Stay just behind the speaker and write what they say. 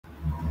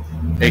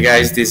Hey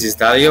guys, this is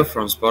Dario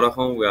from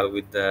Spotahome. We are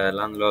with the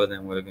landlord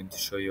and we're going to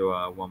show you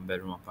a one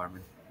bedroom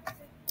apartment.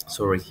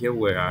 So right here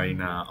we are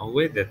in a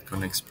hallway that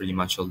connects pretty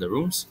much all the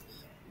rooms.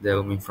 The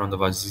room in front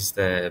of us is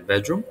the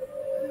bedroom.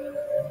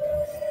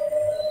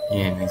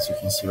 And as you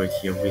can see right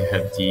here we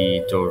have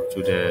the door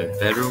to the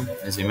bedroom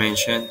as I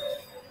mentioned.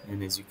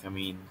 And as you come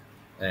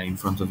in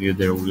front of you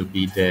there will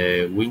be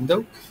the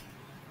window.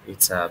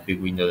 It's a big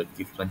window that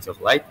gives plenty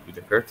of light with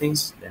the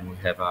curtains. Then we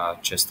have a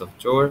chest of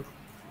drawer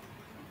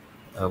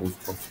with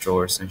both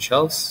drawers and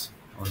shelves.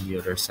 On the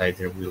other side,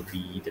 there will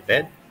be the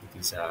bed. It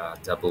is a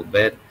double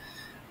bed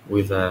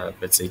with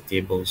bedside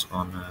tables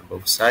on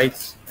both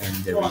sides, and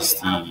there is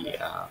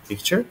the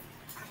picture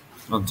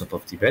on top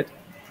of the bed.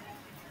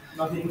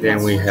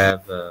 Then we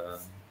have the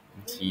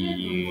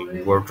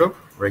wardrobe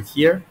right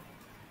here.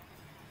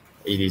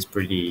 It is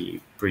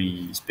pretty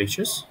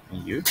spacious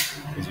and huge,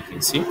 as you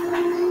can see.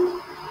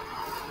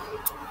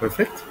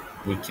 Perfect.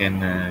 We can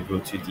go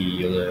to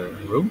the other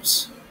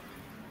rooms.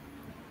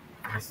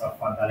 Mi sto a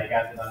fare dalle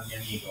carte dal mio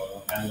amico,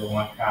 lo prendo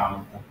un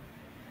account.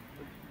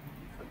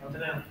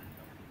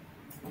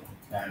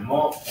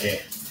 Mo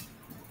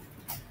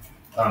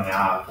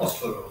torna a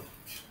posto.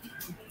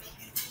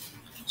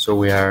 So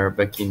we are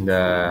back in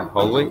the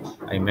hallway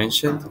I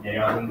mentioned,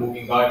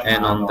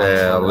 and on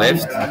the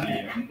left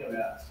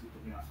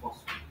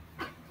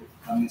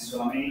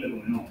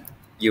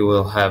you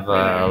will have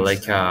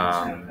like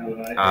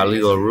a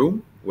little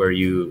room where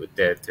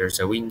there's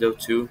a window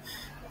too,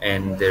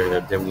 and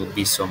there will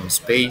be some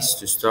space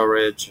to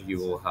storage. You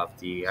will have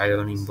the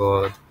ironing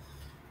board,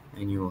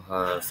 and you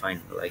will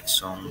find like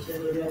some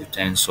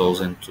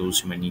utensils and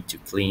tools you may need to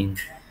clean,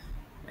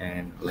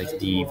 and like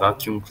the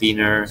vacuum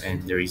cleaner,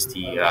 and there is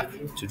the rack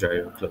to dry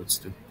your clothes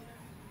too.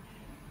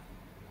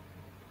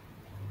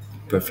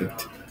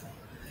 Perfect.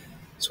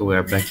 So we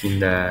are back in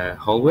the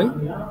hallway,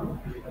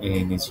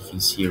 and as you can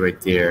see right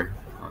there,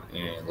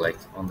 like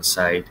on the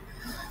side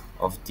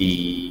of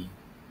the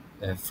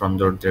front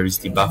door, there is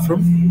the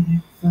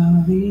bathroom,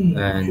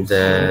 and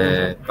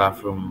the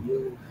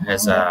bathroom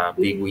has a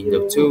big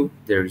window too.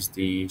 There is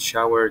the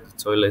shower, the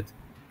toilet,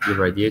 the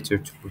radiator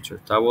to put your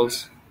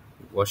towels,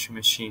 the washing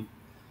machine,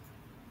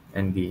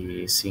 and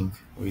the sink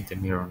with the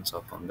mirror on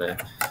top on the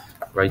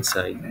right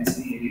side.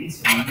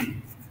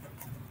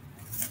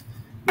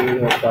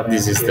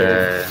 This is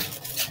the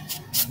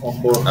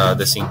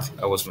sink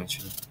I was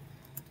mentioning.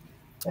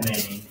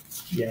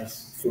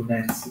 Yes, to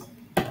Nancy.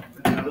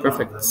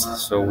 Perfect.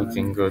 So we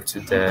can go to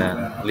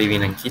the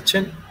living and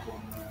kitchen.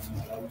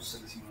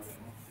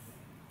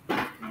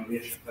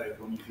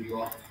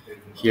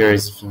 Here,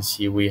 as you can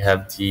see, we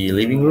have the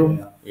living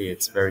room.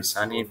 It's very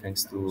sunny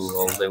thanks to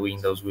all the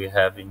windows we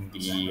have in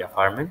the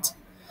apartment.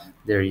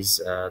 There is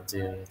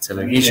the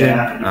television,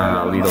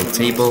 a little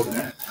table.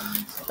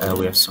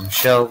 We have some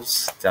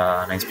shelves,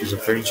 a nice piece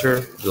of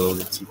furniture below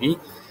the TV.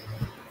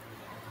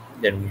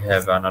 Then we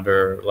have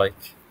another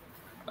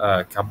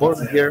cupboard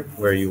here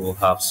where you will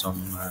have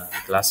some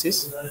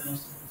glasses.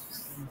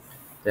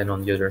 Then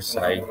on the other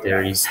side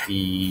there is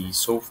the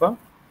sofa.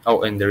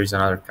 Oh, and there is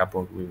another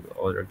cupboard with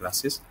other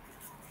glasses.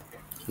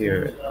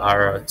 Here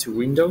are two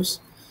windows,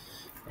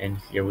 and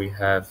here we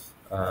have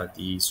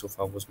the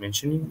sofa I was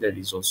mentioning. That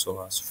is also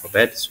a sofa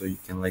bed, so you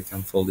can like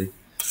unfold it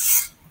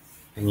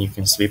and you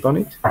can sleep on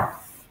it.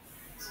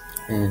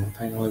 And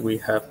finally we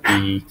have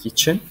the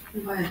kitchen,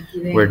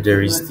 where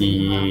there is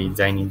the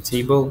dining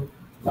table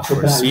with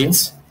four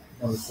seats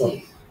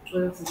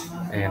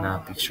and a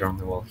picture on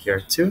the wall here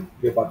too.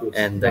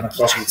 And the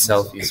kitchen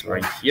itself is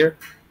right here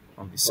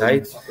on the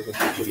side.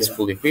 It is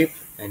fully equipped,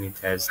 and it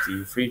has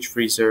the fridge,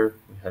 freezer.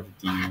 We have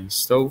the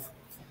stove.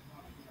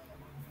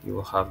 You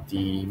will have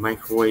the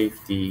microwave,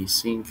 the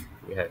sink.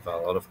 We have a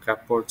lot of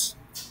cupboards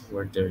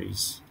where there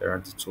are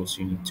the tools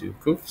you need to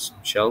cook,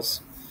 some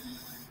shelves,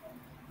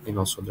 and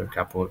also there are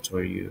cupboards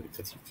that you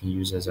can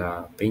use as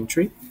a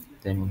pantry.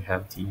 Then we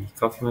have the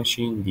coffee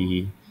machine,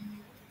 the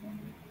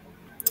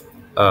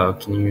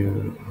and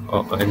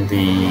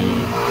the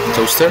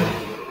toaster,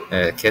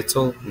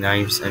 kettle,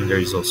 knives, and there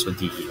is also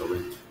the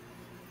oven.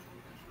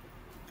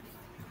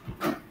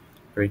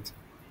 Great.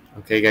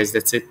 Okay, guys,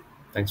 that's it.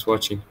 Thanks for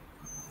watching.